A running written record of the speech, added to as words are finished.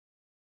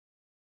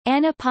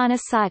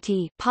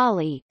Anapanasati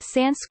Pali,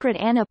 Sanskrit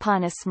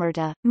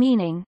Anapanasmrta,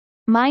 meaning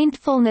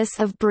mindfulness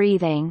of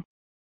breathing.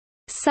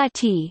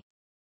 Sati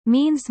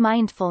means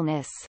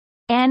mindfulness.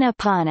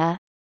 Anapana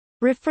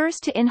refers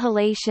to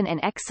inhalation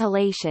and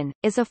exhalation,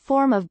 is a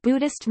form of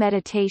Buddhist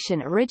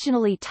meditation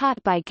originally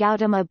taught by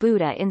Gautama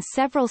Buddha in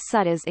several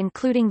suttas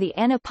including the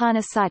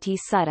Anapanasati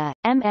Sutta,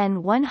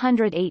 MN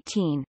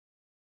 118.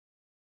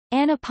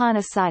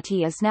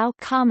 Anapanasati is now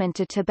common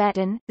to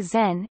Tibetan,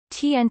 Zen,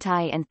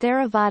 Tiantai and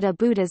Theravada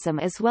Buddhism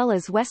as well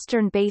as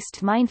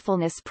Western-based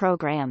mindfulness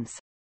programs.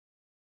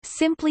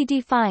 Simply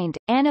defined,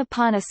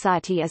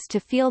 Anapanasati is to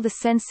feel the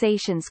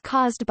sensations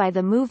caused by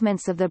the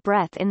movements of the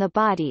breath in the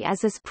body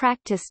as is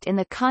practiced in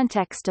the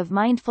context of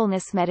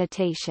mindfulness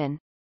meditation.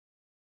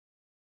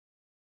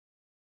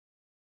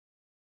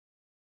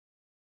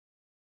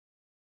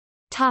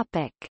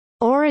 Topic: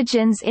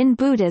 Origins in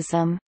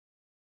Buddhism.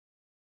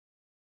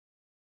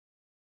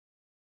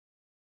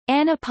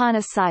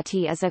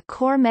 Anapanasati is a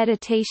core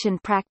meditation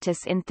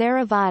practice in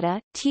Theravada,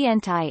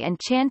 Tiantai and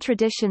Chan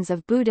traditions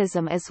of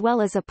Buddhism as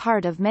well as a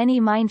part of many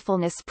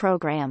mindfulness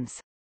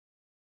programs.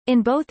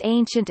 In both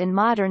ancient and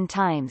modern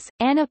times,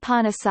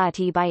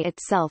 Anapanasati by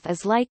itself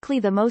is likely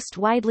the most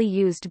widely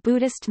used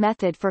Buddhist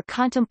method for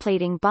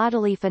contemplating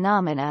bodily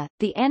phenomena.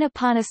 The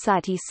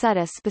Anapanasati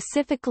Sutta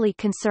specifically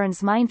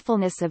concerns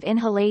mindfulness of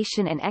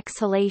inhalation and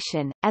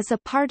exhalation, as a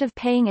part of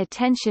paying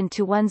attention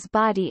to one's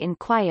body in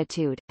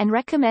quietude, and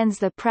recommends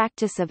the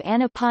practice of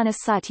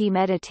Anapanasati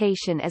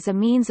meditation as a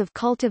means of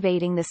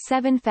cultivating the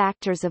 7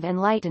 factors of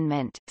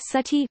enlightenment: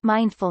 sati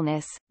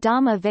mindfulness,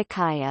 dhamma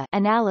vicaya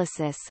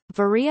analysis,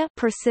 viriya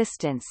persistence,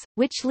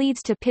 which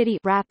leads to piti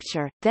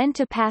rapture, then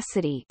to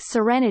passaddhi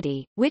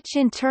serenity, which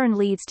in turn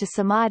leads to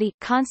samadhi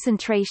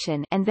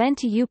concentration, and then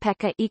to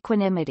upekkha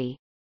equanimity.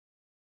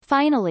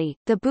 Finally,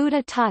 the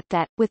Buddha taught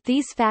that, with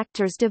these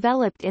factors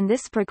developed in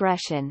this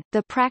progression,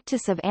 the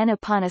practice of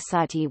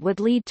Anapanasati would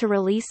lead to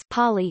release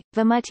Pali,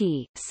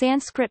 vimutti,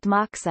 Sanskrit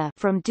moksha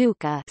from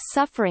dukkha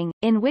suffering,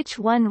 in which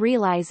one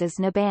realizes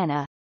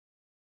nibbana.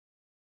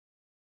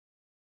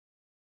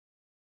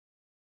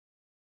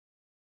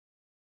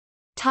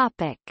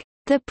 Topic: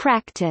 The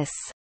practice.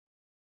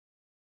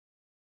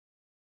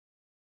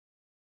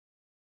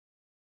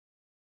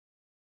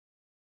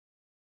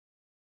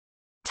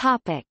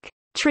 Topic: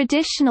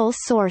 Traditional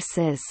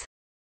sources.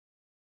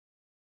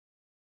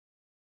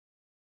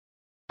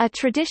 A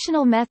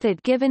traditional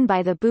method given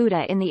by the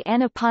Buddha in the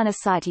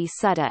Anapanasati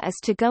Sutta is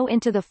to go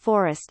into the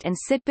forest and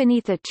sit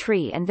beneath a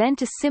tree and then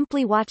to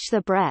simply watch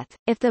the breath.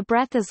 If the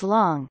breath is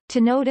long, to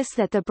notice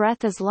that the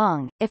breath is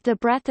long; if the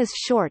breath is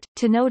short,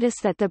 to notice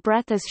that the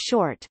breath is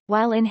short.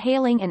 While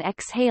inhaling and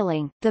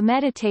exhaling, the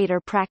meditator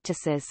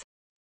practices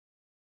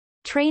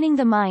training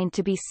the mind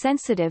to be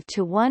sensitive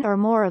to one or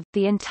more of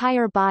the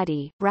entire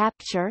body,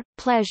 rapture,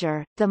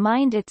 pleasure, the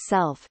mind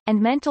itself,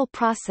 and mental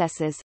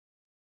processes,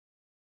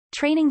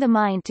 training the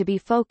mind to be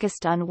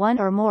focused on one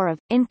or more of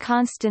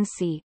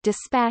inconstancy,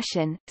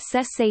 dispassion,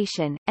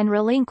 cessation, and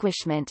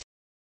relinquishment,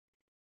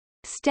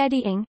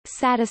 steadying,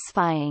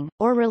 satisfying,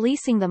 or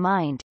releasing the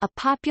mind, a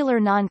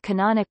popular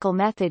non-canonical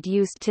method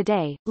used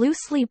today,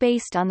 loosely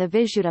based on the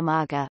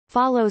Visuddhimagga,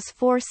 follows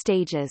 4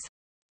 stages: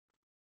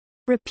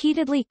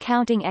 repeatedly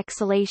counting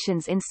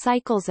exhalations in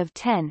cycles of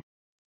 10,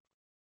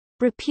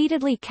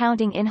 repeatedly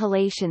counting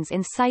inhalations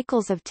in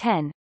cycles of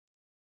 10,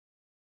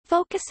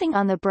 focusing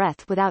on the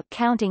breath without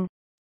counting,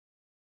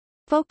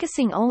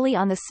 focusing only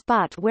on the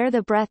spot where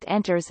the breath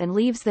enters and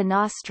leaves the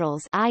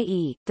nostrils,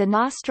 i.e., the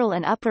nostril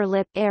and upper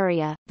lip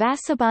area.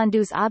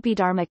 Vasubandhu's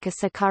Abhidharmika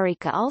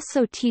Sakarika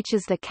also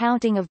teaches the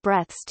counting of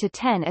breaths to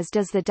 10, as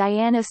does the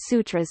Dhyana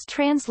Sutras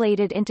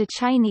translated into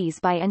Chinese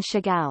by An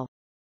Shigao.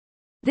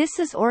 This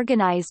is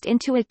organized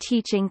into a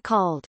teaching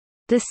called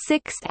the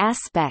 6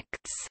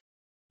 aspects,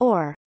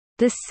 or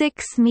the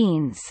 6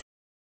 means,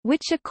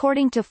 which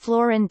according to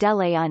Florin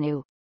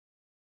Deleanu,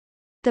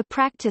 the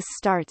practice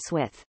starts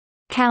with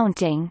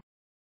counting,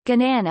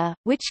 ganana,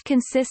 which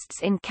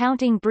consists in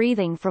counting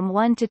breathing from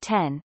 1 to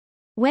 10.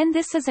 When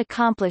this is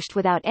accomplished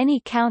without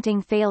any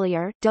counting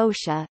failure,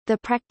 dosha, the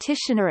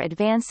practitioner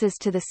advances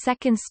to the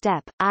second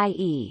step,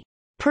 i.e.,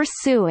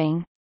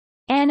 pursuing,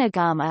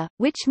 anagama,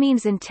 which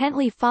means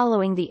intently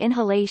following the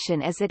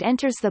inhalation as it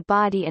enters the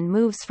body and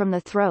moves from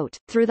the throat,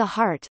 through the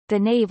heart, the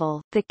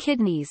navel, the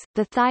kidneys,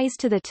 the thighs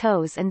to the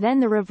toes, and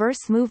then the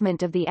reverse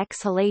movement of the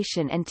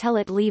exhalation until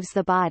it leaves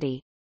the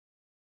body.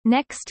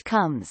 Next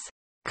comes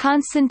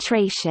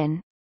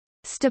concentration,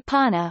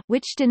 sthapana,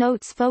 which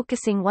denotes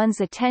focusing one's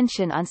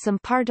attention on some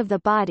part of the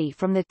body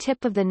from the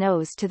tip of the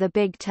nose to the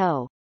big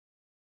toe.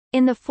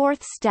 In the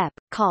 4th step,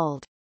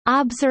 called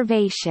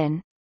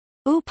observation,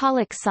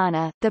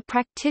 upalaksana, the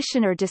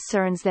practitioner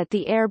discerns that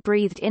the air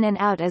breathed in and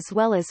out as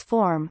well as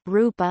form,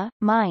 rupa,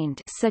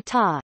 mind,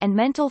 sata, and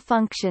mental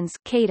functions,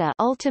 kata,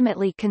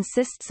 ultimately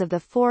consists of the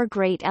 4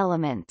 great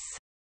elements.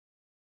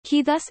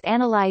 He thus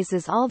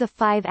analyzes all the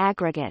 5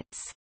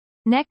 aggregates.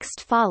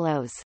 Next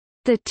follows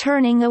the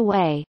turning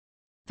away,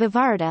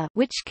 vivarta,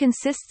 which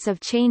consists of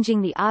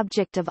changing the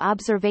object of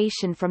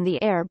observation from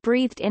the air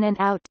breathed in and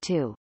out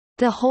to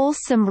the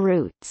wholesome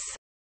roots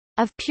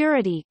of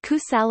purity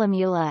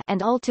kusalamula,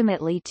 and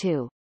ultimately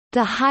to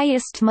the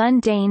highest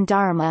mundane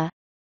dharma.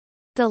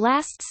 The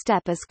last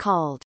step is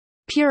called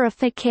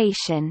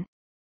purification,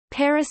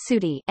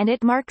 parasuddhi, and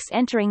it marks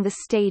entering the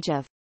stage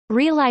of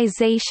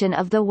realization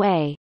of the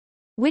way,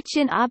 which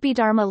in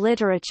Abhidharma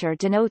literature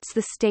denotes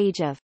the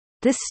stage of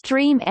the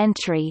stream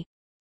entry,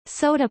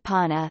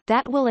 sotapanna,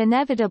 that will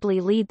inevitably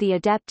lead the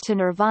adept to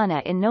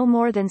nirvana in no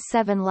more than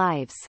 7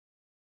 lives.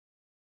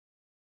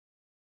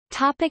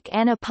 Topic: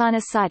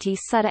 Anapanasati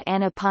Sutta.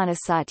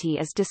 Anapanasati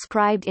is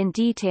described in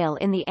detail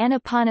in the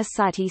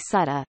Anapanasati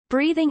Sutta.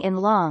 Breathing in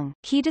long,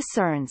 he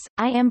discerns,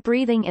 I am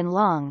breathing in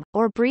long,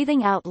 or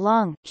breathing out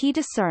long, he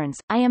discerns,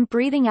 I am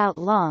breathing out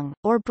long,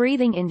 or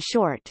breathing in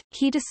short,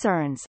 he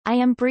discerns, I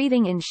am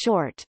breathing in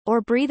short,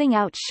 or breathing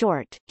out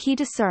short, he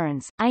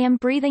discerns, I am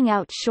breathing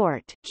out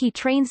short, he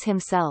trains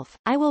himself,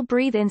 I will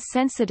breathe in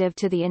sensitive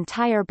to the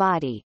entire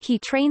body, he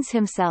trains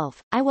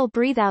himself, I will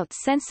breathe out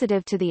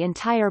sensitive to the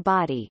entire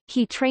body,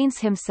 he trains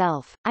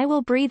himself, I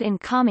will breathe in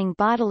calming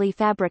bodily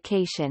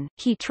fabrication,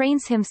 he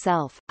trains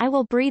himself, I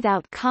will breathe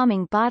out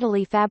calming bodily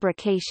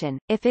fabrication.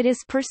 If it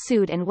is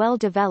pursued and well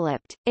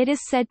developed, it is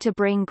said to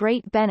bring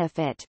great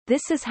benefit.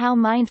 This is how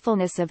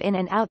mindfulness of in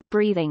and out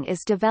breathing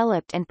is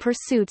developed and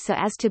pursued so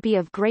as to be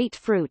of great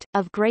fruit,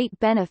 of great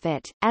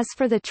benefit. As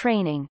for the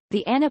training,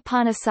 the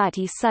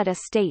Anapanasati Sutta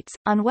states,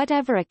 on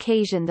whatever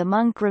occasion the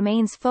monk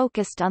remains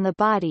focused on the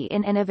body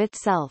in and of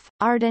itself,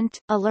 ardent,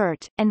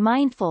 alert, and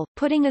mindful,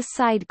 putting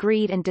aside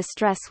greed and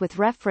distress with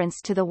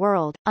reference to the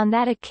world, on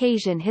that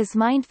occasion his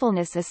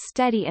mindfulness is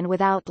steady and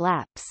without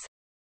lapse.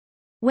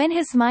 When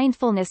his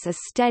mindfulness is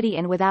steady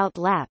and without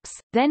lapse,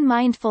 then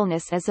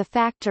mindfulness as a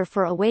factor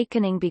for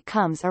awakening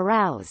becomes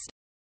aroused.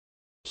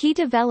 He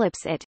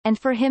develops it, and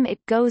for him it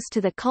goes to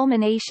the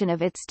culmination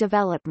of its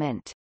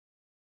development.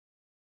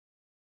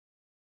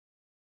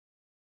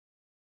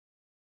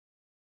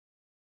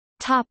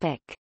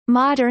 Topic: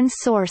 Modern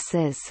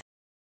sources.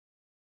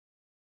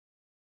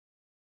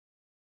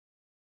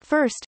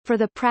 First, for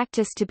the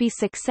practice to be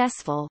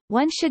successful,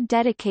 one should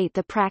dedicate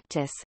the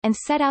practice, and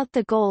set out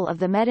the goal of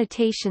the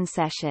meditation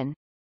session.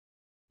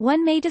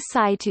 One may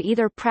decide to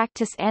either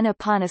practice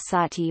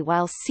Anapanasati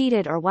while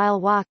seated or while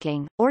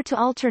walking, or to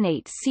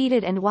alternate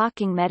seated and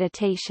walking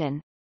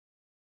meditation.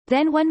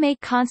 Then one may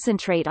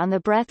concentrate on the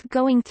breath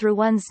going through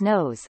one's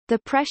nose, the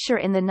pressure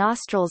in the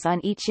nostrils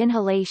on each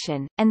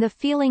inhalation, and the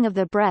feeling of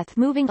the breath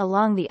moving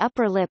along the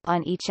upper lip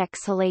on each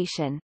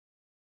exhalation.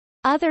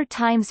 Other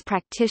times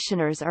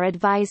practitioners are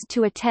advised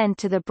to attend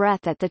to the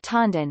breath at the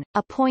tandon,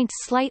 a point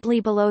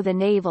slightly below the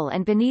navel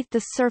and beneath the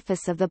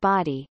surface of the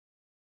body.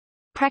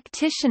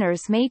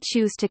 Practitioners may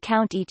choose to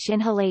count each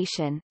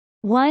inhalation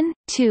 1,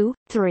 2,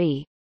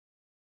 3,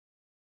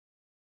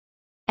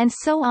 and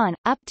so on,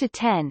 up to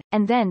 10,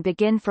 and then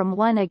begin from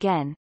 1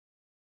 again.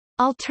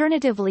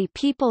 Alternatively,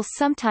 people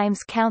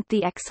sometimes count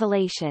the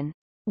exhalation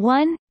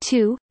 1,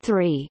 2,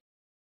 3.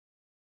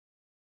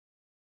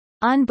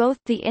 on both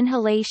the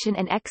inhalation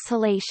and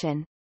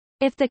exhalation.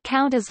 If the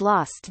count is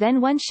lost, then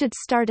one should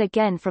start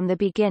again from the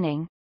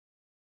beginning.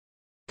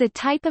 The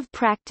type of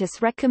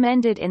practice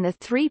recommended in the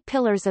 3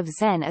 pillars of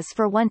Zen is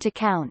for one to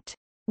count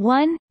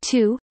 1,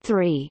 2,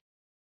 3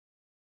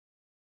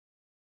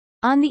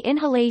 on the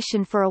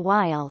inhalation for a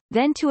while,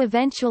 then to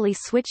eventually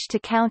switch to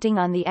counting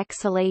on the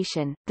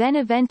exhalation, then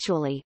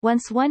eventually,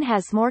 once one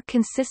has more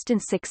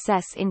consistent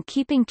success in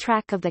keeping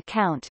track of the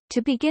count,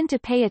 to begin to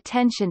pay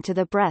attention to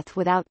the breath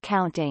without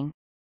counting.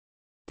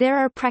 There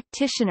are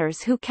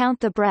practitioners who count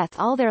the breath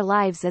all their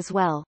lives as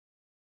well.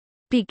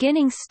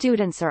 Beginning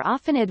students are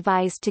often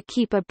advised to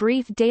keep a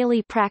brief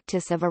daily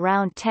practice of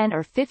around 10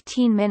 or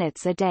 15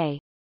 minutes a day.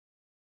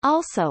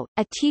 Also,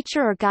 a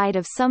teacher or guide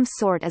of some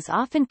sort is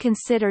often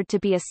considered to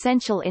be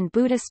essential in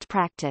Buddhist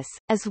practice,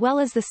 as well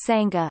as the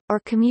Sangha, or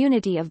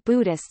community of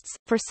Buddhists,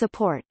 for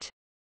support.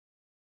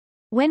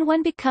 When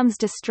one becomes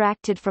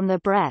distracted from the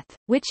breath,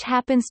 which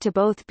happens to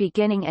both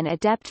beginning and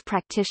adept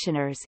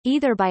practitioners,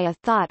 either by a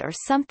thought or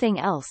something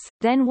else,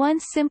 then one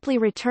simply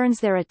returns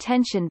their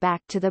attention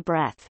back to the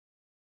breath.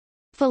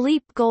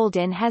 Philippe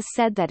Golden has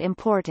said that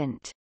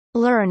important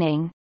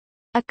learning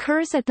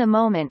occurs at the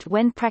moment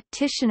when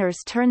practitioners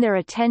turn their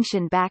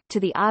attention back to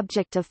the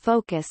object of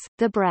focus,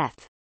 the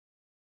breath.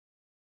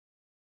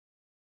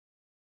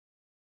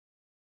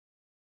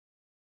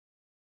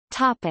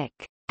 Topic: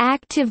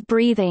 Active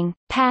breathing,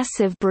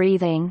 passive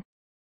breathing.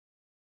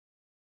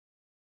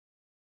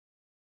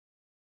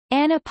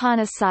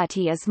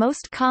 Anapanasati is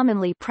most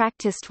commonly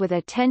practiced with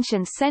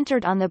attention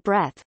centered on the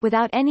breath,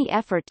 without any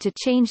effort to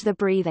change the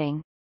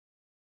breathing.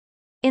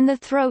 In the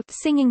throat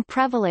singing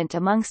prevalent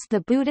amongst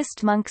the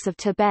Buddhist monks of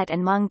Tibet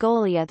and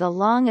Mongolia, the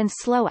long and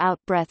slow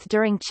out-breath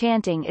during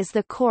chanting is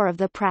the core of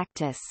the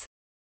practice.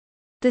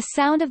 The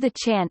sound of the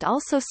chant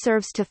also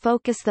serves to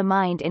focus the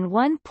mind in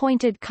one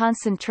pointed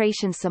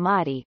concentration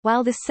samadhi,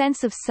 while the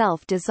sense of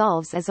self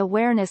dissolves as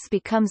awareness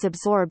becomes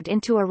absorbed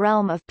into a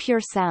realm of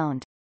pure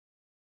sound.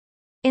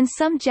 In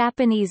some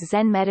Japanese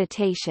Zen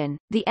meditation,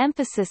 the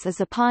emphasis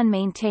is upon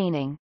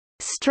maintaining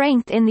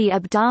strength in the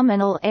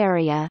abdominal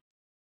area,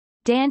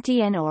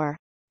 dantian or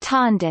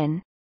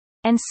tanden,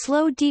 and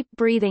slow deep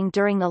breathing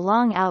during the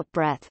long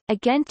out-breath,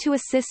 again to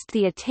assist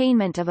the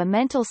attainment of a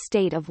mental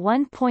state of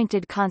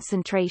one-pointed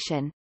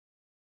concentration.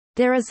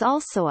 There is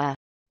also a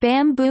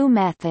bamboo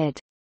method,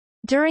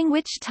 during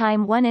which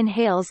time one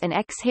inhales and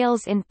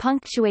exhales in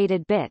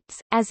punctuated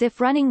bits, as if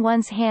running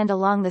one's hand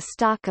along the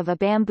stalk of a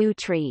bamboo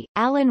tree.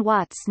 Alan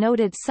Watts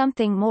noted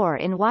something more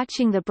in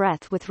watching the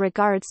breath with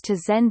regards to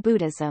Zen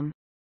Buddhism.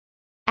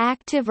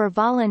 Active or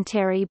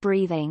voluntary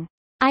breathing,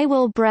 I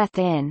will breath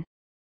in,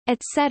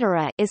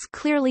 etc., is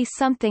clearly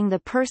something the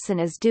person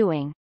is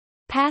doing.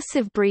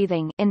 Passive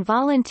breathing,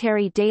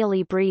 involuntary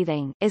daily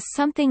breathing, is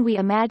something we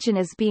imagine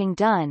as being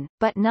done,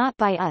 but not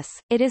by us,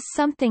 it is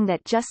something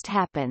that just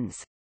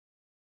happens.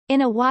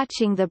 In a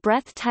watching the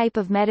breath type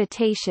of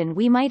meditation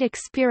we might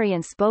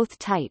experience both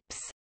types.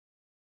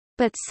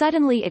 But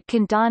suddenly it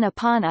can dawn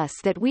upon us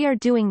that we are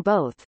doing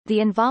both.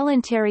 The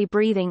involuntary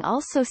breathing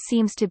also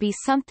seems to be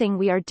something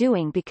we are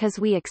doing because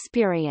we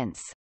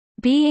experience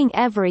being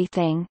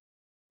everything.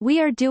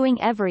 We are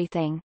doing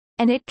everything.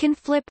 And it can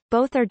flip,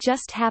 both are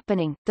just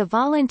happening. The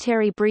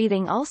voluntary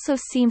breathing also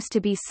seems to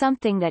be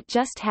something that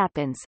just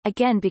happens,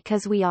 again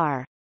because we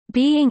are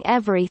being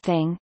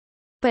everything.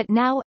 But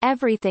now,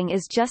 everything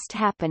is just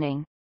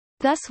happening.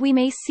 Thus we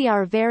may see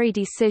our very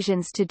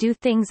decisions to do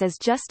things as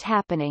just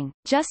happening,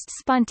 just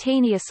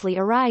spontaneously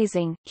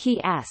arising.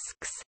 He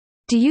asks,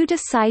 do you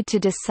decide to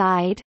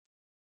decide?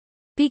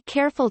 Be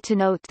careful to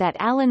note that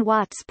Alan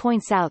Watts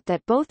points out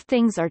that both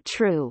things are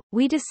true,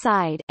 we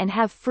decide and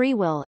have free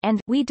will, and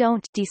we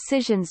don't,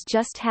 decisions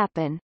just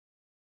happen.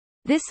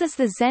 This is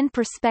the Zen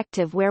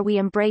perspective where we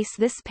embrace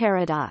this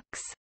paradox.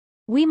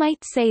 We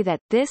might say that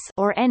this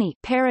or any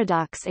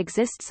paradox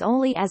exists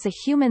only as a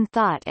human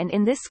thought, and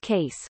in this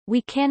case,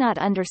 we cannot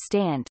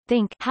understand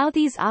think how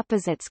these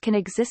opposites can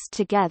exist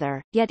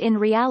together, yet in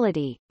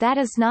reality, that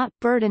is not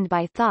burdened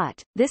by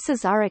thought, this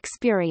is our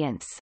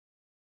experience.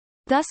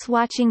 Thus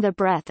watching the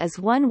breath is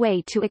one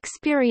way to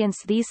experience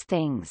these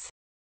things.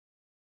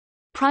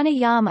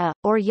 Pranayama,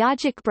 or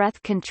yogic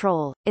breath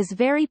control, is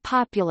very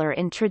popular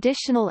in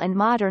traditional and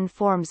modern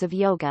forms of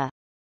yoga.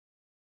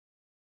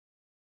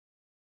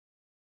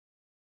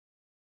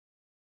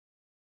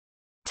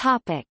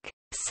 Topic: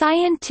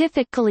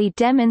 Scientifically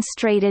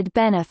demonstrated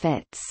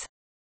benefits.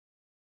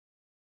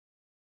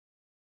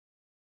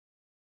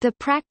 The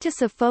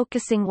practice of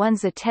focusing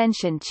one's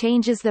attention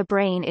changes the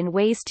brain in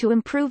ways to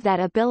improve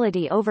that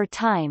ability over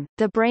time.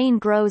 The brain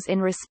grows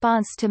in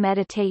response to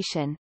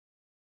meditation.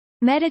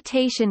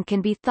 Meditation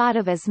can be thought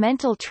of as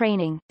mental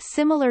training,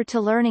 similar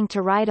to learning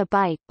to ride a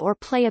bike or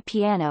play a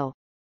piano.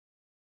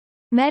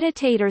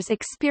 Meditators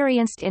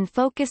experienced in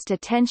focused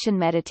attention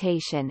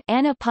meditation,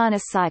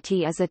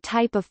 Anapanasati is a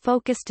type of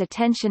focused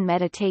attention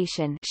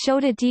meditation,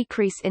 showed a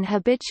decrease in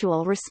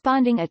habitual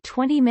responding a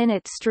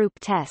 20-minute Stroop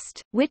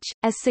test, which,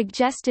 as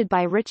suggested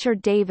by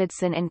Richard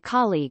Davidson and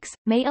colleagues,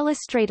 may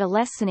illustrate a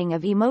lessening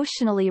of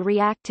emotionally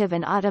reactive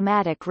and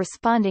automatic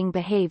responding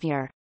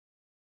behavior.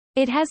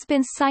 It has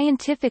been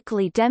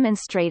scientifically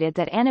demonstrated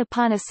that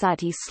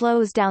Anapanasati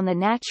slows down the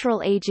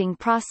natural aging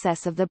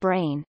process of the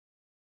brain.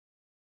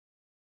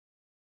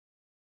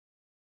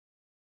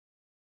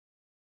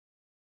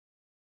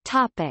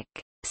 Topic: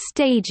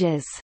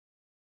 Stages.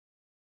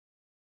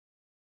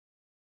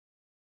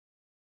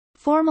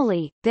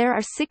 Formally, there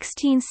are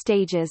 16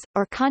 stages,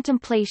 or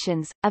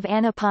contemplations, of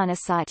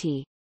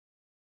Anapanasati.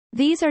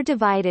 These are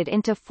divided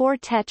into 4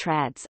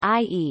 tetrads,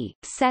 i.e.,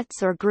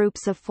 sets or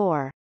groups of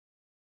 4.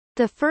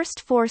 The first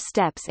 4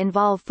 steps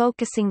involve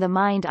focusing the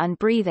mind on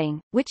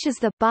breathing, which is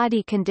the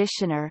body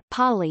conditioner,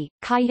 Pali,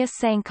 Kaya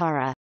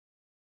Sankara.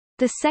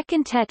 The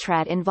second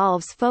tetrad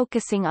involves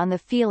focusing on the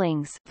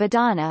feelings,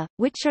 Vedana,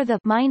 which are the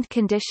mind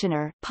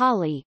conditioner,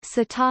 Pali,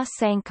 Sata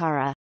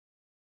Sankara.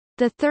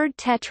 The third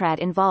tetrad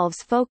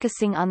involves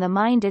focusing on the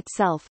mind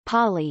itself,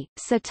 Pali,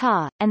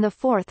 Sata, and the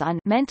fourth on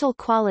mental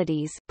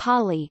qualities,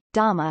 Pali,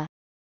 Dhamma.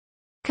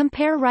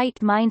 Compare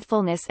right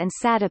mindfulness and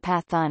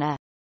Satipatthana.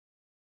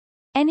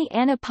 Any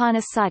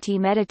Anapanasati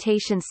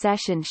meditation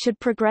session should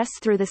progress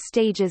through the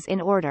stages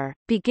in order,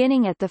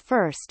 beginning at the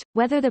first,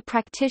 whether the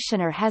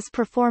practitioner has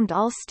performed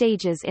all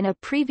stages in a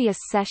previous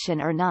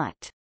session or not.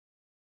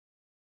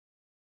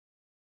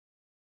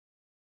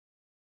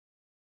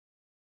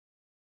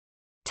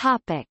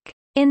 Topic: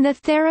 In the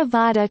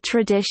Theravada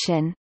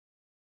tradition.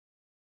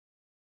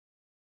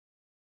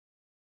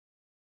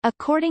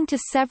 According to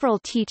several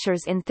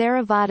teachers in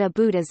Theravada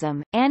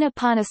Buddhism,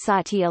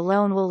 Anapanasati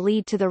alone will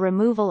lead to the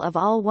removal of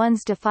all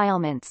one's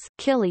defilements,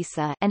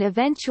 kilesa, and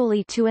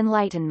eventually to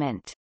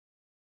enlightenment.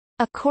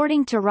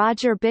 According to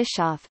Roger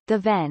Bischoff, the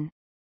Ven.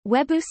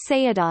 Webu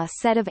Sayadaw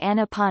said of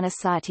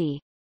Anapanasati,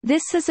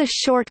 "This is a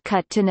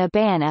shortcut to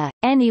nibbana,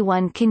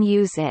 anyone can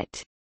use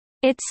it.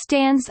 It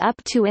stands up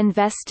to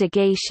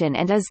investigation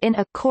and is in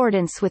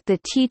accordance with the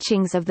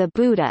teachings of the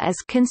Buddha as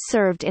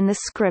conserved in the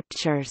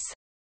scriptures.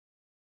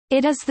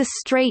 It is the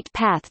straight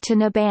path to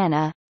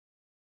nibbana."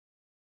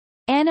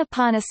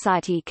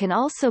 Anapanasati can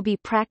also be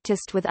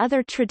practiced with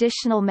other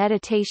traditional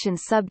meditation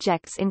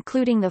subjects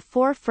including the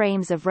four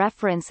frames of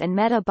reference and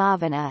metta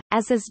bhavana,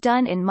 as is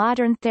done in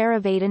modern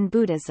Theravada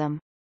Buddhism.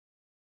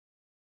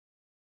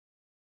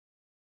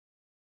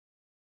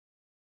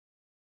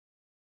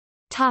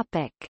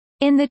 Topic.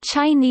 In the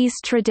Chinese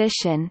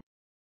tradition.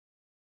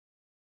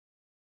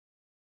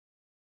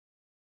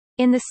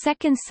 In the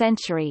 2nd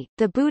century,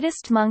 the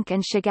Buddhist monk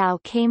and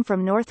Shigao came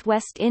from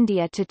northwest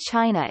India to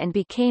China and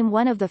became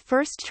one of the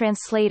first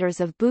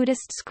translators of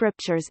Buddhist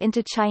scriptures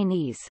into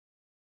Chinese.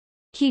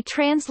 He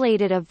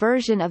translated a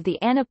version of the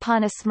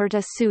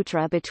Anapanasati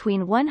Sutra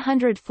between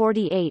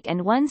 148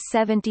 and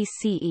 170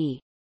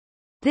 CE.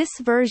 This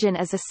version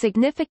is a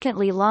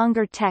significantly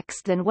longer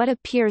text than what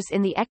appears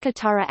in the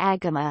Ekatara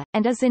Agama,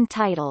 and is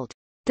entitled,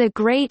 The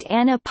Great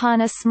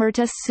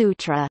Anapanasati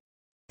Sutra.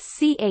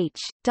 Ch.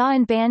 Da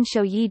and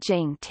Bansho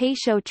Yijing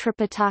Taisho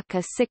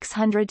Tripitaka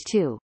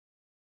 602.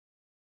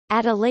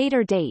 At a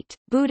later date,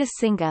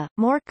 Buddhasingha,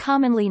 more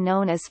commonly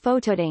known as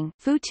Photoding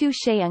Futu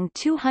Sheung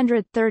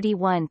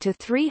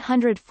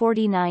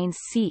 231–349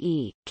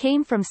 CE,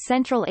 came from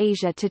Central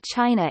Asia to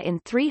China in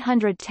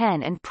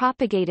 310 and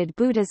propagated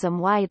Buddhism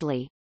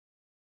widely.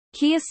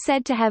 He is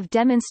said to have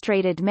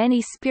demonstrated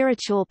many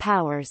spiritual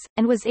powers,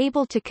 and was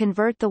able to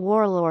convert the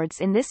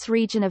warlords in this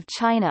region of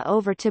China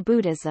over to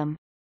Buddhism.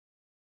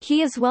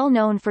 He is well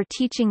known for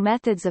teaching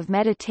methods of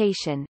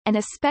meditation, and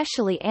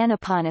especially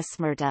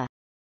Anapanasati.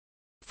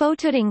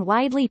 Photoding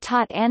widely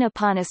taught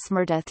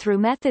Anapanasati through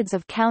methods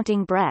of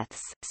counting breaths,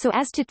 so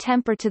as to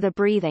temper to the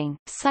breathing,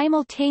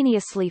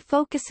 simultaneously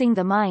focusing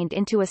the mind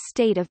into a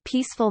state of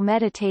peaceful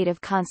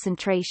meditative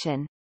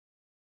concentration.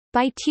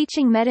 By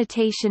teaching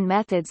meditation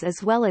methods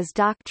as well as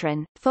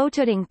doctrine,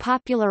 Photoding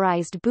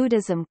popularized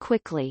Buddhism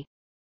quickly.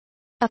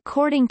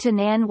 According to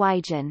Nan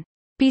Weijin,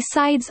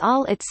 besides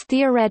all its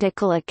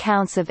theoretical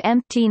accounts of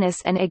emptiness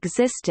and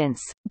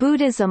existence,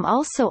 Buddhism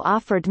also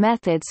offered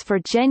methods for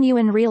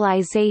genuine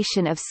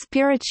realization of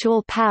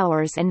spiritual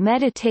powers and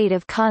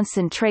meditative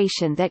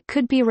concentration that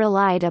could be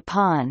relied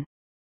upon.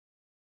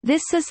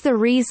 This is the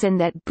reason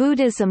that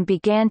Buddhism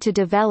began to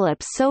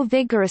develop so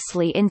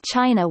vigorously in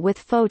China with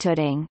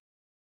Photoding.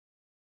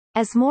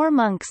 As more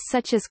monks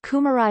such as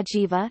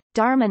Kumarajiva,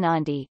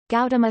 Dharmanandi,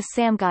 Gautama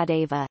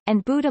Samgadeva,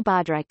 and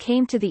Buddhabhadra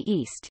came to the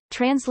east,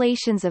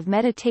 translations of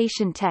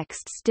meditation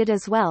texts did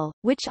as well,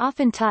 which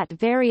often taught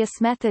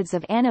various methods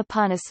of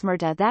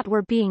Anapanasati that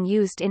were being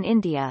used in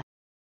India.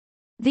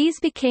 These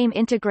became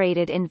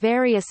integrated in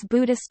various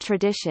Buddhist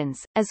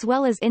traditions, as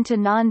well as into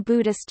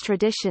non-Buddhist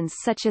traditions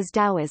such as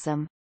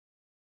Taoism.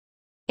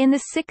 In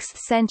the 6th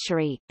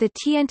century, the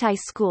Tiantai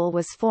school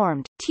was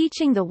formed,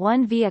 teaching the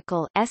one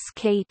vehicle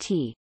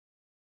SKT.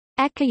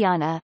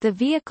 Ekayana, the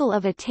vehicle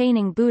of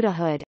attaining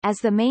Buddhahood, as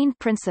the main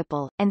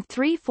principle, and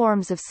 3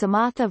 forms of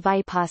samatha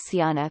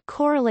vipassana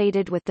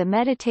correlated with the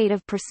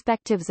meditative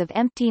perspectives of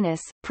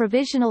emptiness,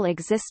 provisional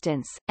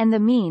existence, and the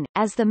mean,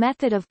 as the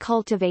method of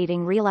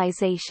cultivating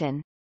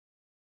realization.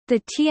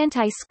 The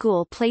Tiantai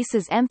school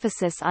places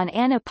emphasis on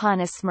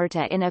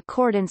Anapanasati in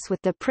accordance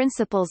with the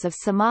principles of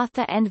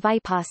samatha and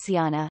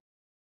vipassana.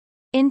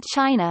 In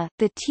China,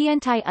 the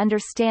Tiantai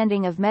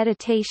understanding of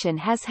meditation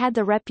has had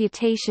the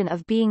reputation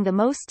of being the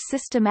most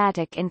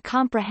systematic and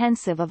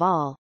comprehensive of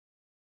all.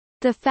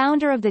 The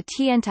founder of the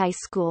Tiantai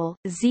school,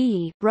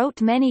 Ziyi,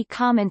 wrote many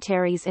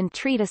commentaries and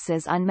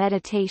treatises on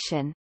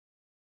meditation.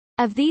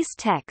 Of these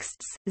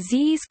texts,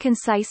 Ziyi's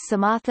concise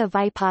Samatha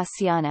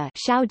Vipassana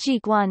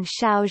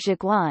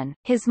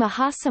his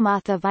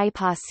Mahasamatha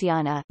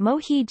Vipassana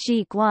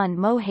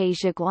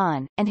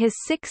and his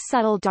 6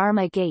 subtle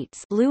Dharma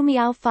gates Lu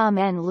Miao Fa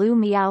Men Lu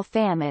Miao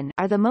Famine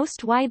are the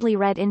most widely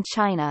read in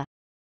China.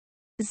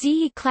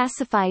 Ziyi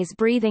classifies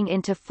breathing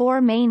into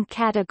 4 main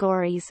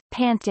categories: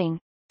 panting,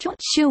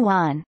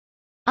 chuan,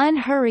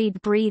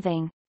 unhurried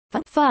breathing,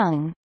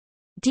 feng,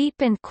 deep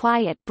and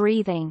quiet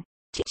breathing,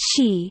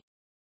 qi,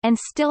 and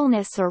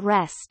stillness or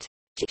rest.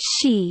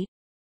 Shi.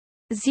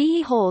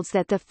 Ziyi holds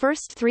that the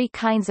first 3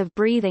 kinds of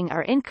breathing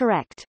are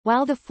incorrect,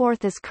 while the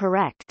 4th is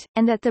correct,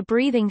 and that the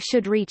breathing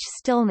should reach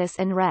stillness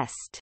and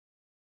rest.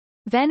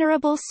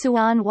 Venerable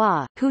Suan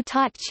Hua, who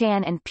taught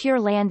Chan and Pure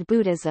Land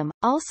Buddhism,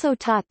 also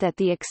taught that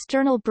the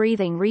external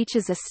breathing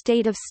reaches a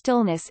state of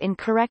stillness in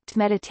correct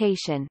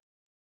meditation.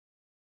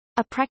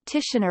 A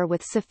practitioner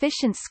with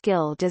sufficient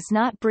skill does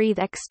not breathe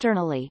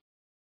externally.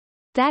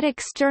 That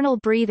external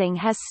breathing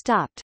has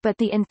stopped, but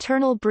the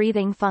internal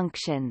breathing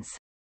functions.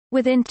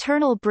 With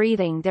internal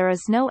breathing there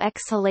is no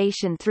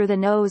exhalation through the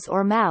nose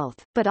or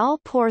mouth, but all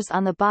pores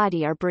on the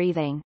body are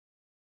breathing.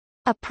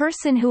 A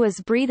person who is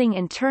breathing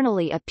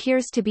internally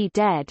appears to be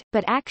dead,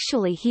 but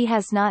actually he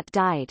has not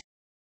died.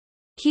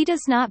 He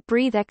does not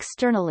breathe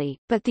externally,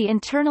 but the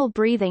internal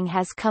breathing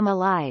has come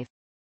alive.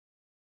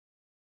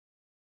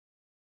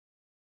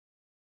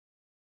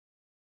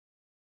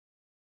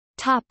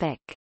 Topic.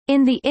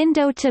 In the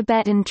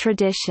Indo-Tibetan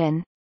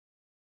tradition.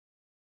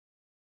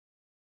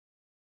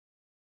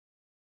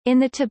 In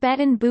the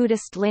Tibetan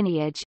Buddhist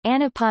lineage,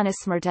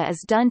 Anapanasati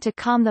is done to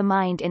calm the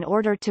mind in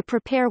order to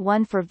prepare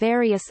one for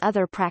various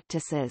other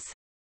practices.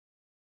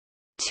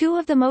 Two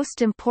of the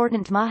most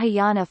important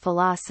Mahayana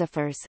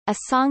philosophers,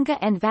 Asanga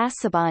and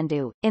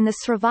Vasubandhu, in the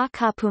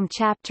Sravakapum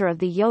chapter of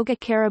the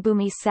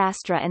Yogacarabhumi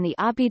Sastra and the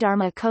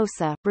Abhidharma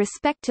Kosa,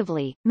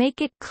 respectively, make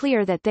it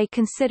clear that they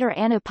consider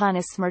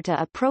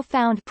Anapanasati a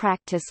profound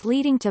practice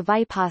leading to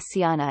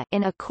Vipassana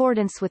in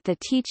accordance with the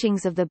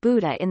teachings of the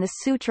Buddha in the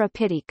Sutra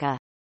Pitaka.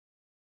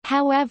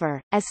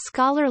 However, as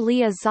scholar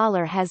Leah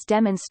Zoller has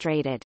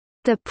demonstrated,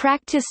 the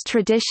practice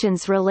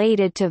traditions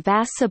related to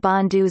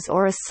Vasubandhu's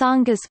or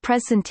Asanga's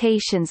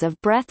presentations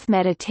of breath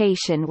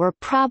meditation were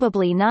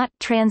probably not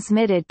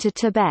transmitted to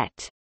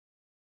Tibet.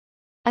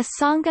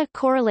 Asanga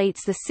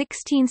correlates the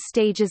 16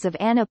 stages of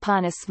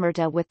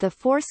Anapanasati with the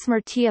 4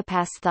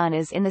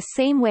 Smrtiyapasthanas in the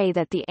same way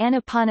that the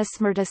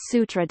Anapanasati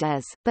Sutra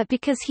does, but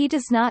because he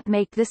does not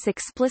make this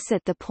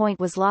explicit, the point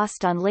was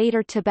lost on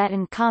later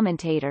Tibetan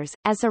commentators.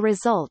 As a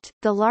result,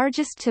 the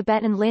largest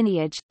Tibetan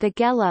lineage, the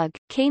Gelug,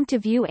 came to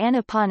view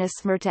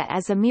Anapanasati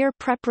as a mere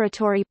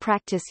preparatory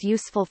practice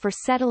useful for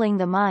settling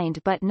the mind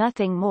but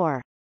nothing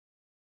more.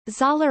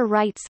 Zoller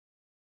writes,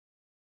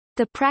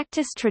 the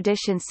practice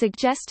tradition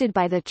suggested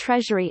by the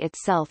treasury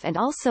itself and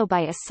also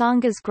by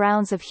Asanga's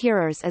grounds of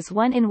hearers is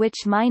one in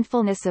which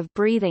mindfulness of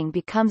breathing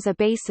becomes a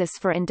basis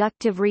for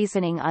inductive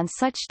reasoning on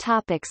such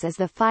topics as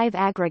the 5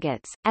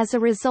 aggregates. As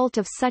a result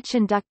of such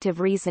inductive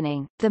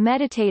reasoning, the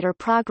meditator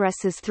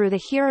progresses through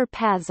the hearer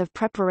paths of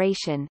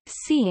preparation,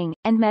 seeing,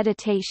 and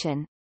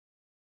meditation.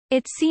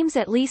 It seems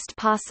at least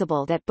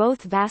possible that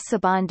both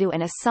Vasubandhu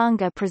and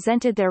Asanga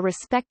presented their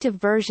respective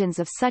versions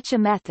of such a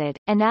method,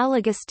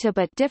 analogous to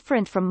but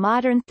different from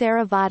modern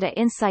Theravada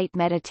insight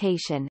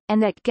meditation,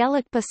 and that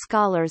Gelugpa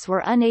scholars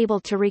were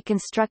unable to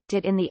reconstruct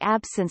it in the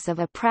absence of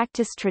a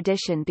practice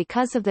tradition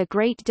because of the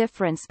great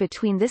difference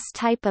between this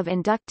type of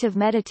inductive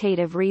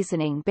meditative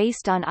reasoning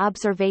based on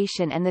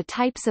observation and the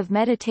types of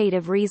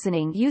meditative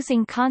reasoning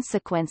using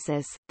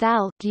consequences,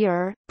 thal,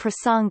 gyur,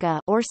 prasanga,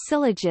 or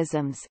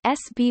syllogisms,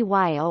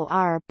 sbyo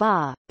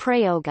ba,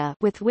 prayoga,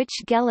 with which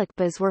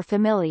Gelugpas were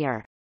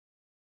familiar.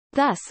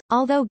 Thus,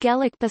 although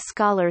Gelugpa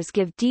scholars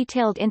give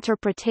detailed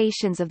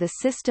interpretations of the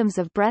systems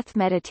of breath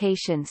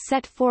meditation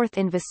set forth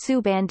in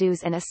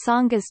Vasubandhu's and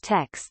Asanga's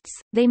texts,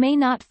 they may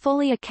not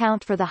fully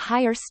account for the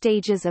higher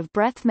stages of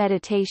breath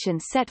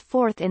meditation set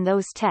forth in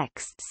those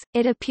texts.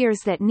 It appears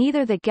that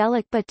neither the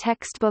Gelugpa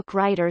textbook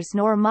writers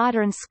nor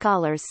modern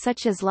scholars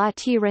such as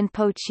Lati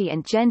Rinpoche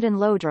and Gendon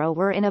Lodro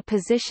were in a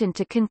position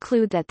to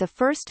conclude that the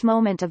first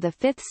moment of the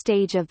 5th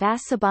stage of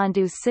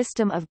Vasubandhu's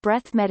system of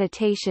breath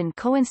meditation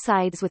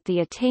coincides with the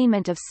attainment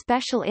of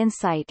special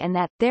insight and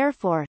that,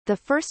 therefore, the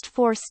first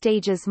 4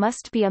 stages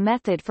must be a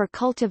method for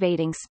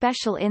cultivating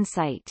special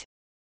insight.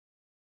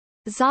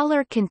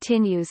 Zoller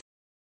continues,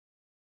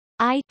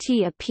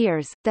 It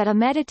appears that a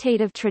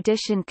meditative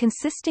tradition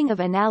consisting of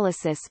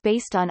analysis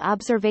based on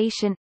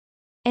observation,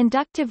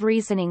 inductive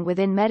reasoning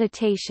within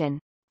meditation,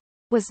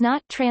 was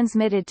not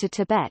transmitted to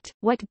Tibet.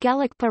 What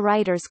Gelugpa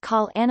writers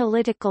call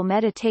analytical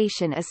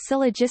meditation is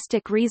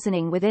syllogistic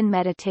reasoning within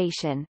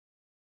meditation.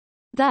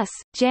 Thus,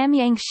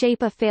 Jamyang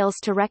Shepa fails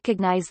to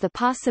recognize the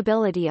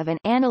possibility of an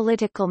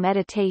analytical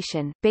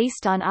meditation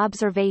based on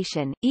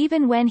observation,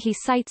 even when he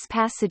cites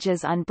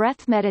passages on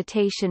breath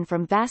meditation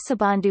from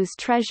Vasubandhu's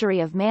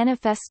treasury of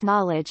manifest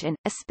knowledge and,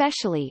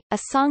 especially,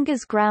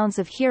 Asanga's grounds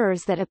of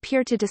hearers that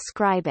appear to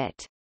describe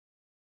it.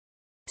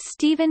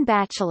 Stephen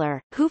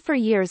Batchelor, who for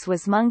years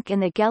was monk in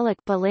the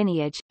Gelugpa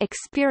lineage,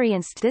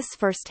 experienced this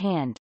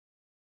firsthand.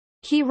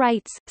 He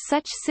writes,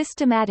 such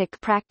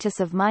systematic practice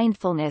of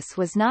mindfulness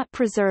was not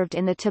preserved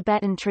in the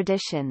Tibetan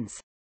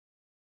traditions.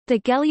 The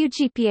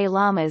Gelugpa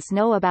lamas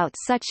know about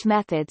such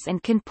methods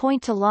and can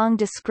point to long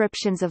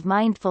descriptions of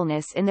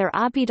mindfulness in their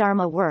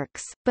Abhidharma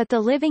works, but the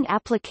living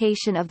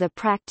application of the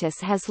practice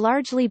has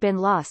largely been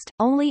lost.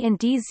 Only in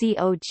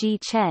Dzog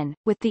Chen,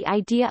 with the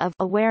idea of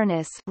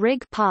awareness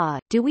Rig Pa,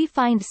 do we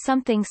find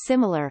something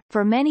similar.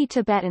 For many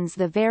Tibetans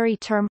the very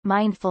term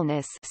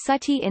mindfulness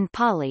sati in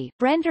Pali,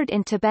 rendered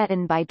in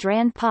Tibetan by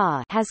Dran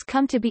Pa, has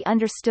come to be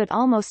understood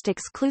almost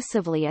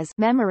exclusively as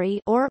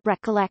memory or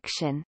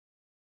recollection.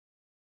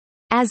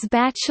 As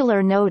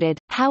Batchelor noted,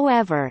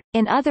 however,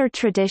 in other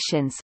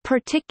traditions,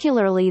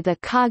 particularly the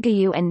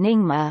Kagyu and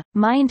Nyingma,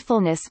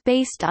 mindfulness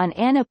based on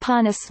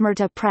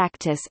Anapanasati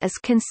practice is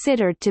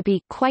considered to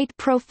be quite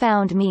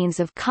profound means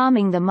of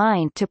calming the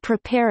mind to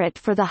prepare it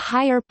for the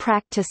higher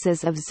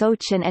practices of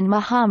Dzogchen and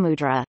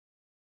Mahamudra.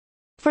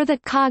 For the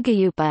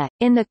Kagyupa,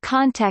 in the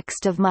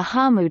context of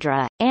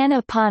Mahamudra,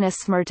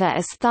 Anapanasati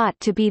is thought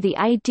to be the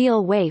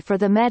ideal way for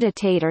the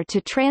meditator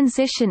to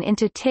transition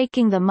into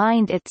taking the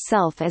mind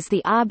itself as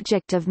the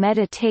object of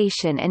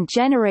meditation and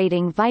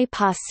generating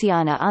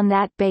vipassana on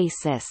that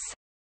basis.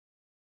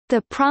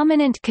 The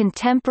prominent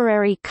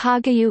contemporary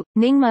Kagyu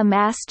Nyingma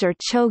master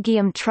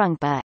Chogyam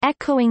Trungpa,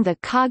 echoing the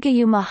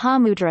Kagyu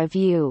Mahamudra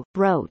view,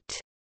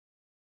 wrote,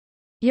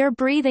 "Your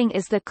breathing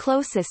is the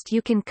closest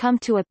you can come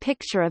to a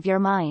picture of your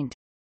mind.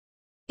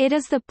 It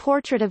is the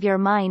portrait of your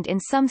mind in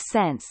some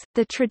sense.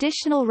 The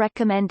traditional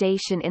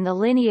recommendation in the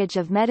lineage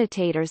of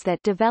meditators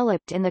that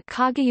developed in the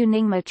Kagyu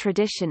Nyingma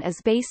tradition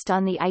is based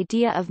on the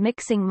idea of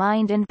mixing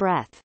mind and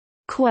breath.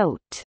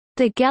 Quote,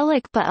 "The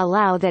Gelugpa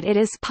allow that it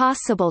is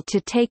possible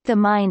to take the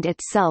mind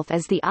itself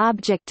as the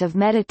object of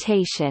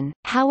meditation,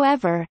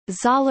 however,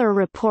 Zahler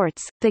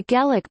reports, the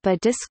Gelugpa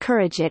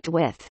discourage it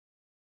with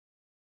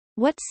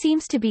what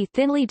seems to be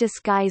thinly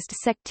disguised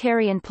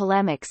sectarian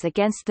polemics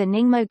against the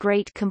Nyingma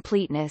Great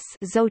Completeness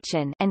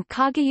and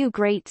Kagyu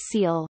Great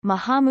Seal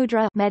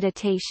Mahamudra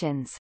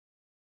meditations."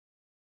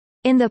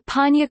 In the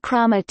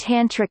Panyakrama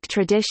Tantric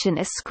tradition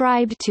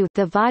ascribed to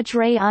the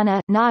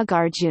Vajrayana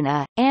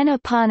Nagarjuna,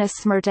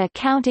 Anapanasmrta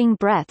counting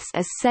breaths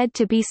is said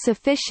to be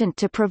sufficient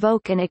to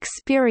provoke an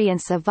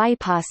experience of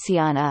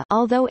vipassana,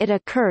 although it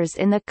occurs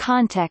in the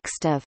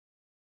context of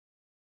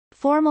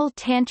formal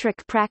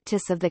tantric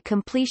practice of the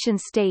completion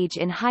stage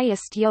in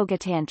highest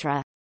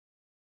Yogatantra.